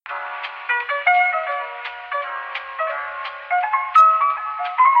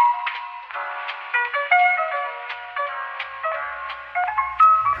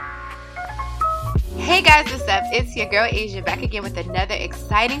Hey guys, what's up? It's your girl Asia back again with another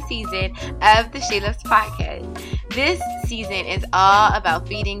exciting season of the She Loves podcast. This season is all about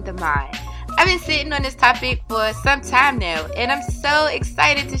feeding the mind. I've been sitting on this topic for some time now, and I'm so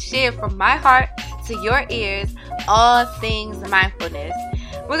excited to share from my heart to your ears all things mindfulness.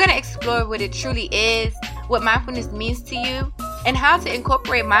 We're going to explore what it truly is, what mindfulness means to you, and how to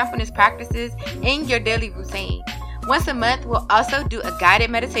incorporate mindfulness practices in your daily routine. Once a month, we'll also do a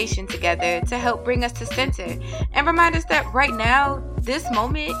guided meditation together to help bring us to center and remind us that right now, this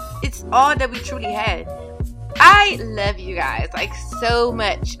moment, it's all that we truly had. I love you guys so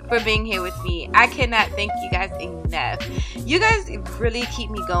much for being here with me. I cannot thank you guys enough. You guys really keep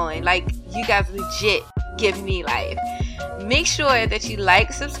me going. You guys legit give me life. Make sure that you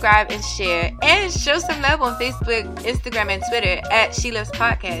like, subscribe, and share, and show some love on Facebook, Instagram, and Twitter at She Loves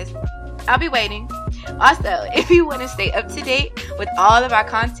Podcast. I'll be waiting. Also, if you want to stay up to date with all of our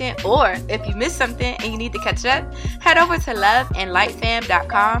content, or if you missed something and you need to catch up, head over to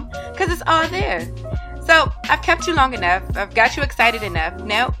loveandlightfam.com because it's all there. So, I've kept you long enough. I've got you excited enough.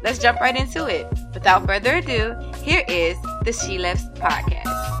 Now, let's jump right into it. Without further ado, here is the She Loves podcast.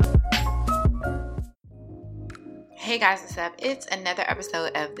 Hey guys, what's up? It's another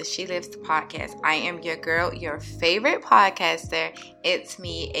episode of the She Lives podcast. I am your girl, your favorite podcaster. It's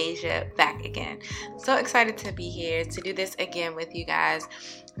me, Asia, back again. So excited to be here to do this again with you guys.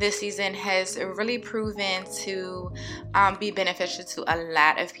 This season has really proven to be beneficial to a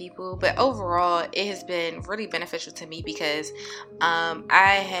lot of people, but overall it has been really beneficial to me because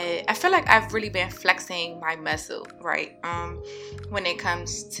I feel like I've really been flexing my muscle, right? When it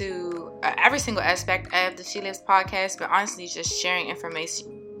comes to every single aspect of the She Lives podcast, but honestly just sharing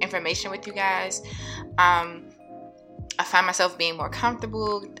information with you guys. I find myself being more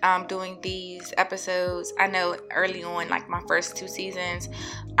comfortable doing these episodes. I know early on, my first 2 seasons,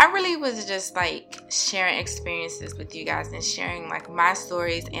 I really was just sharing experiences with you guys and sharing my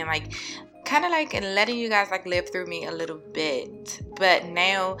stories and kind of letting you guys live through me a little bit. But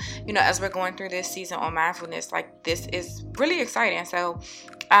now, as we're going through this season on mindfulness, this is really exciting. So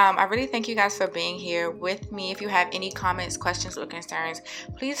I really thank you guys for being here with me. If you have any comments, questions, or concerns,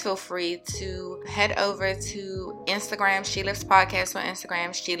 please feel free to head over to Instagram, She Lives Podcast on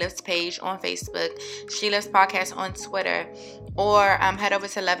Instagram, She Lives page on Facebook, She Lives Podcast on Twitter, or head over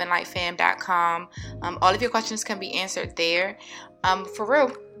to loveandlightfam.com. All of your questions can be answered there. For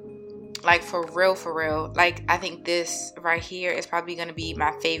real. For real. I think this right here is probably going to be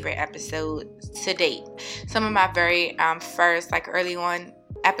my favorite episode to date. Some of my very first, early on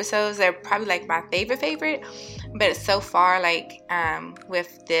episodes, they're probably my favorite. But so far,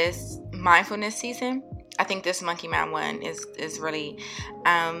 with this mindfulness season, I think this Monkey Mind one is really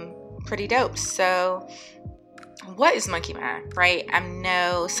pretty dope. So what is Monkey Mind, right? I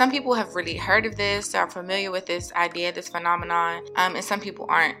know some people have really heard of this, are familiar with this idea, this phenomenon, and some people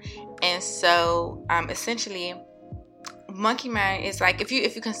aren't. And so, essentially, Monkey Mind is if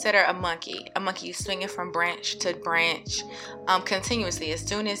you consider a monkey swinging from branch to branch, continuously. As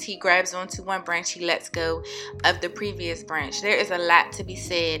soon as he grabs onto one branch, he lets go of the previous branch. There is a lot to be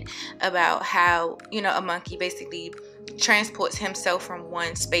said about how, a monkey basically transports himself from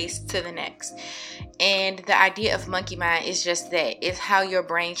one space to the next. And the idea of monkey mind is just that. It's how your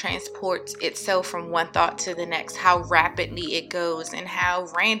brain transports itself from one thought to the next, how rapidly it goes and how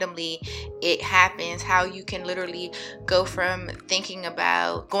randomly it happens, how you can literally go from thinking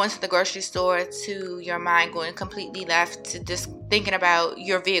about going to the grocery store to your mind going completely left to just thinking about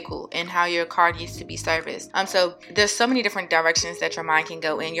your vehicle and how your car needs to be serviced. So there's so many different directions that your mind can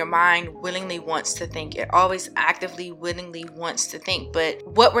go in. Your mind willingly wants to think. It always actively, willingly wants to think. But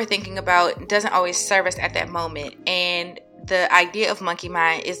what we're thinking about doesn't always serve us at that moment. And the idea of monkey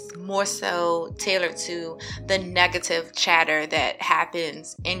mind is more so tailored to the negative chatter that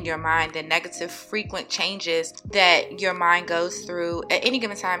happens in your mind, the negative frequent changes that your mind goes through at any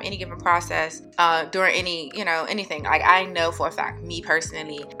given time, any given process, during anything. I know for a fact, me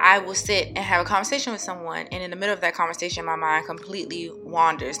personally, I will sit and have a conversation with someone, and in the middle of that conversation, my mind completely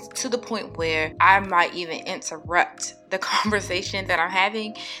wanders to the point where I might even interrupt the conversation that I'm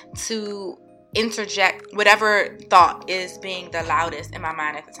having to interject whatever thought is being the loudest in my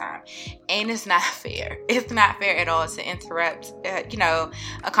mind at the time. And it's not fair. It's not fair at all to interrupt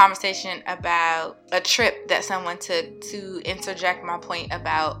a conversation about a trip that someone took to interject my point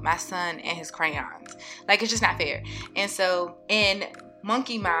about my son and his crayons. It's just not fair. And so in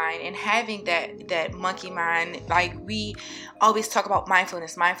monkey mind and having that monkey mind. Like, we always talk about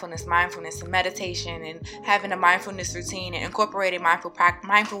mindfulness and meditation, and having a mindfulness routine and incorporating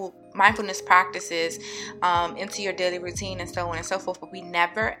mindfulness practices into your daily routine and so on and so forth. But we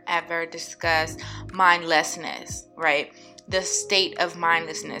never ever discuss mindlessness, right? The state of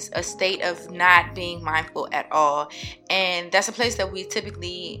mindlessness, a state of not being mindful at all. And that's a place that we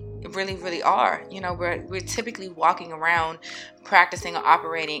typically really are. We're typically walking around practicing or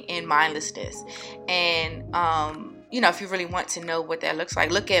operating in mindlessness. And if you really want to know what that looks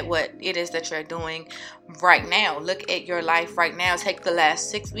like, look at what it is that you're doing right now. Look at your life right now. Take the last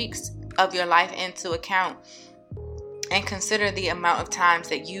 6 weeks of your life into account and consider the amount of times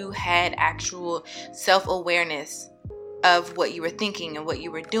that you had actual self-awareness of what you were thinking and what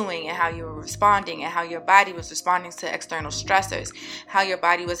you were doing and how you were responding and how your body was responding to external stressors, how your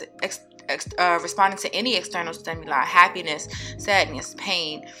body was responding to any external stimuli, happiness, sadness,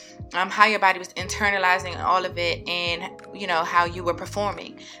 pain, how your body was internalizing all of it, and how you were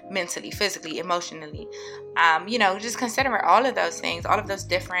performing mentally, physically, emotionally. Just considering all of those things, all of those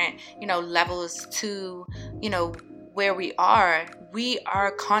different levels to where we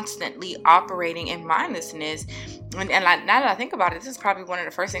are constantly operating in mindlessness. And like, now that I think about it, this is probably one of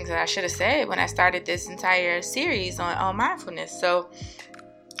the first things that I should have said when I started this entire series on mindfulness. So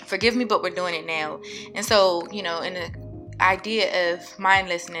forgive me, but we're doing it now. And so, in the idea of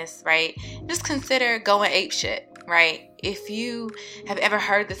mindlessness, right, just consider going apeshit, right? If you have ever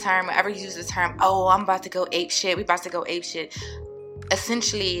heard the term or ever used the term, oh, I'm about to go apeshit, we about to go apeshit,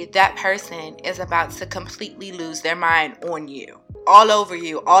 essentially that person is about to completely lose their mind on you, all over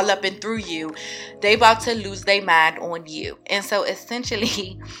you, all up and through you. They about to lose their mind on you. And so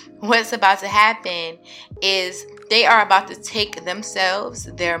essentially what's about to happen is they are about to take themselves,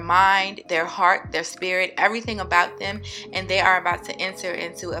 their mind, their heart, their spirit, everything about them, and they are about to enter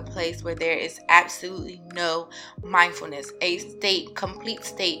into a place where there is absolutely no mindfulness, a complete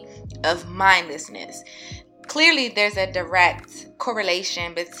state of mindlessness. Clearly, there's a direct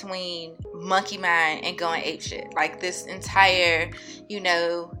correlation between monkey mind and going apeshit. Like, this entire,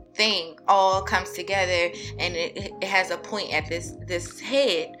 thing all comes together, and it has a point at this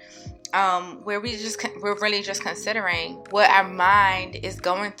head, where we're really just considering what our mind is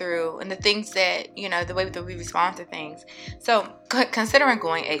going through and the things that, the way that we respond to things. So, considering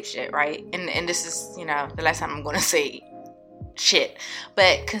going apeshit, right? And this is, the last time I'm going to say shit,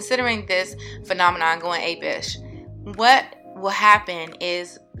 but considering this phenomenon going apish, what will happen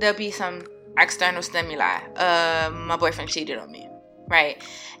is there'll be some external stimuli. My boyfriend cheated on me, right?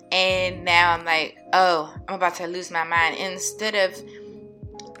 And now I'm like, oh, I'm about to lose my mind. Instead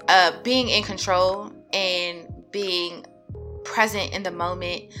of being in control and being present in the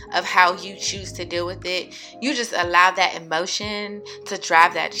moment of how you choose to deal with it, you just allow that emotion to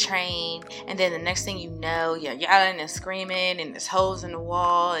drive that train, and then the next thing you know, you're yelling and screaming and there's holes in the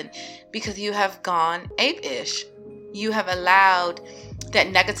wall, and because you have gone ape-ish. You have allowed that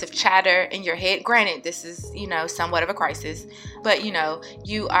negative chatter in your head. Granted, this is, somewhat of a crisis, but,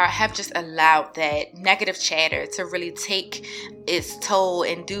 you have just allowed that negative chatter to really take its toll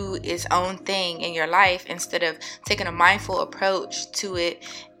and do its own thing in your life, instead of taking a mindful approach to it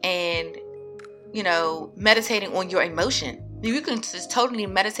and, meditating on your emotion. You can just totally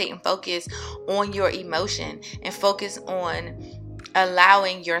meditate and focus on your emotion and focus on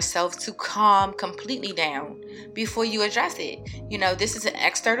allowing yourself to calm completely down before you address it. This is an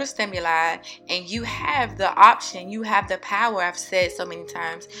external stimuli, and you have the option, you have the power, I've said so many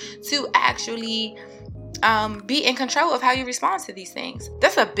times, to actually be in control of how you respond to these things.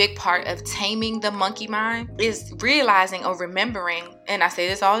 That's a big part of taming the monkey mind, is realizing or remembering, and I say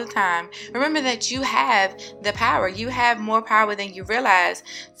this all the time, remember that you have the power. You have more power than you realize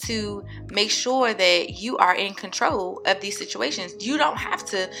to make sure that you are in control of these situations. You don't have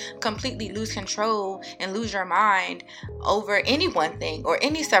to completely lose control and lose your mind over any one thing or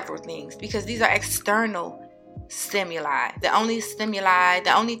any several things, because these are external stimuli. The only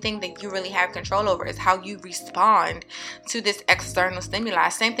thing that you really have control over is how you respond to this external stimuli.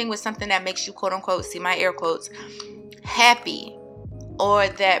 Same thing with something that makes you, quote unquote, see my air quotes, happy, or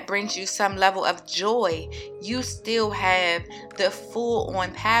that brings you some level of joy. You still have the full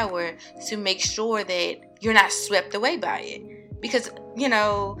on power to make sure that you're not swept away by it. Because,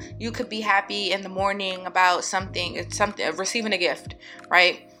 you could be happy in the morning about something, receiving a gift,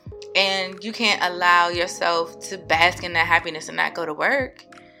 right? And you can't allow yourself to bask in that happiness and not go to work.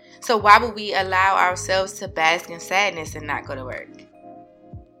 So why would we allow ourselves to bask in sadness and not go to work?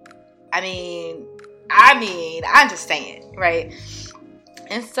 I mean, I'm just saying, right?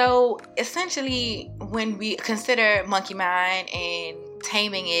 And so essentially, when we consider monkey mind and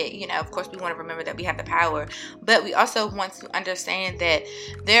taming it, of course we want to remember that we have the power, but we also want to understand that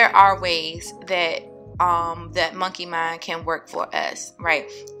there are ways that that monkey mind can work for us, right?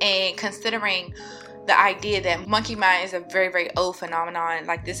 And considering the idea that monkey mind is a very, very old phenomenon,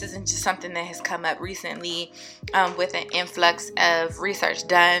 like this isn't just something that has come up recently with an influx of research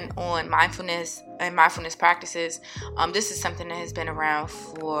done on mindfulness and mindfulness practices. This is something that has been around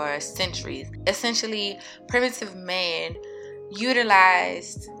for centuries. Essentially, primitive man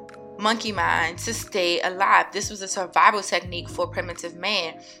utilized monkey mind to stay alive. This was a survival technique for primitive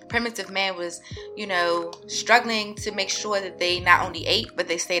man. Primitive man was, struggling to make sure that they not only ate, but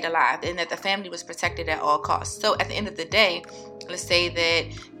they stayed alive and that the family was protected at all costs. So at the end of the day, let's say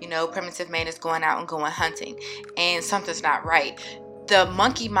that, primitive man is going out and going hunting and something's not right. The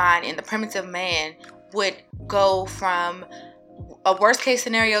monkey mind and the primitive man would go from a worst case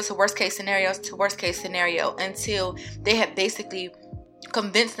scenario to worst case scenario to worst case scenario until they had basically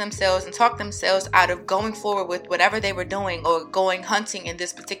convince themselves and talk themselves out of going forward with whatever they were doing or going hunting in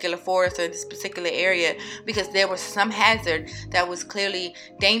this particular forest or this particular area, because there was some hazard that was clearly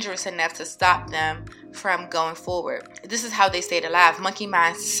dangerous enough to stop them from going forward. This is how they stayed alive. Monkey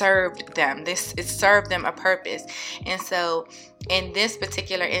mind served them. It served them a purpose. And so in this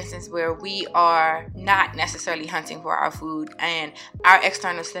particular instance where we are not necessarily hunting for our food and our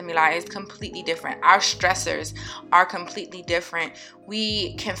external stimuli is completely different, our stressors are completely different,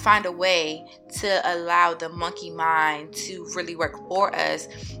 we can find a way to allow the monkey mind to really work for us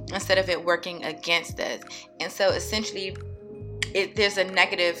instead of it working against us. And so essentially there's a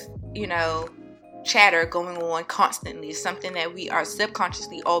negative, chatter going on constantly, something that we are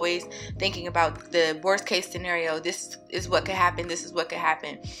subconsciously always thinking about. The worst case scenario, this is what could happen, this is what could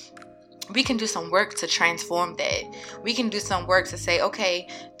happen. We can do some work to transform that. We can do some work to say, okay,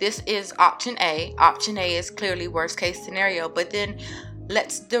 this is option A. Option A is clearly worst case scenario, but then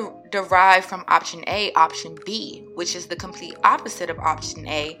let's derive from option A, option B, which is the complete opposite of option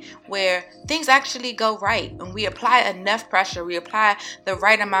A, where things actually go right and we apply enough pressure, we apply the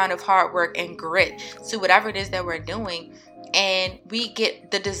right amount of hard work and grit to whatever it is that we're doing, and we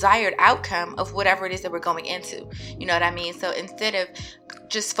get the desired outcome of whatever it is that we're going into. You know what I mean? So instead of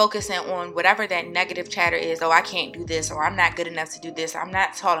just focusing on whatever that negative chatter is, I can't do this, or I'm not good enough to do this, I'm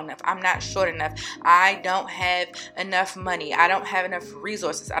not tall enough, I'm not short enough, I don't have enough money, I don't have enough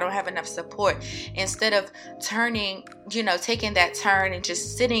resources, I don't have enough support. Instead of taking that turn and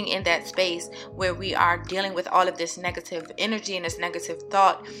just sitting in that space where we are dealing with all of this negative energy and this negative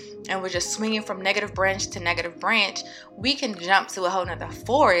thought, and we're just swinging from negative branch to negative branch, we can jump to a whole nother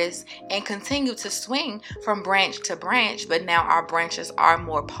forest and continue to swing from branch to branch, but now our branches are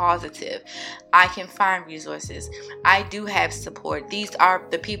more positive. I can find resources. I do have support. These are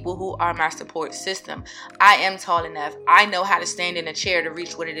the people who are my support system. I am tall enough. I know how to stand in a chair to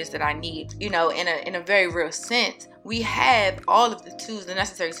reach what it is that I need. In a very real sense, we have all of the tools, the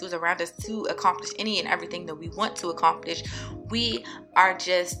necessary tools around us to accomplish any and everything that we want to accomplish. We are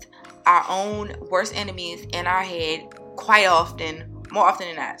just our own worst enemies in our head quite often, more often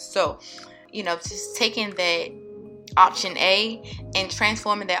than not. So, just taking that option A and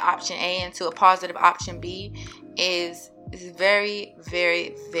transforming that option A into a positive option B is very,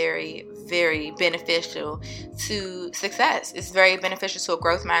 very, very, very beneficial to success. It's very beneficial to a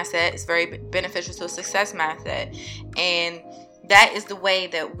growth mindset. It's very beneficial to a success mindset. And that is the way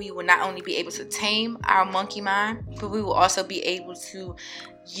that we will not only be able to tame our monkey mind, but we will also be able to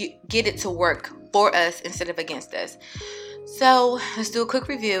get it to work for us instead of against us. So let's do a quick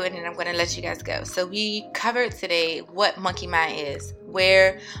review and then I'm going to let you guys go. So we covered today what monkey mind is,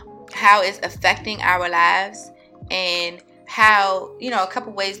 how it's affecting our lives, and how, a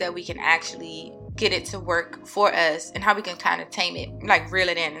couple ways that we can actually get it to work for us, and how we can kind of tame it, like reel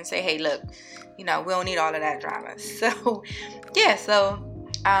it in and say, hey, look, we don't need all of that drama. So yeah,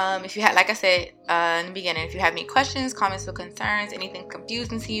 if you had, like I said in the beginning, if you have any questions, comments, or concerns, anything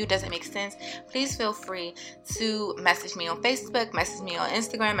confusing to you, doesn't make sense, please feel free to message me on Facebook, message me on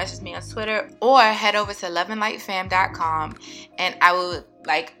Instagram, message me on Twitter, or head over to loveandlightfam.com, and I would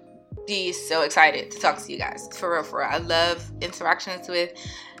be so excited to talk to you guys. For real. I love interactions with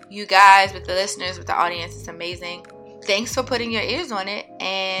you guys, with the listeners, with the audience. It's amazing. Thanks for putting your ears on it,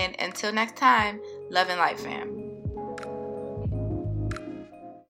 and until next time, love and light, fam.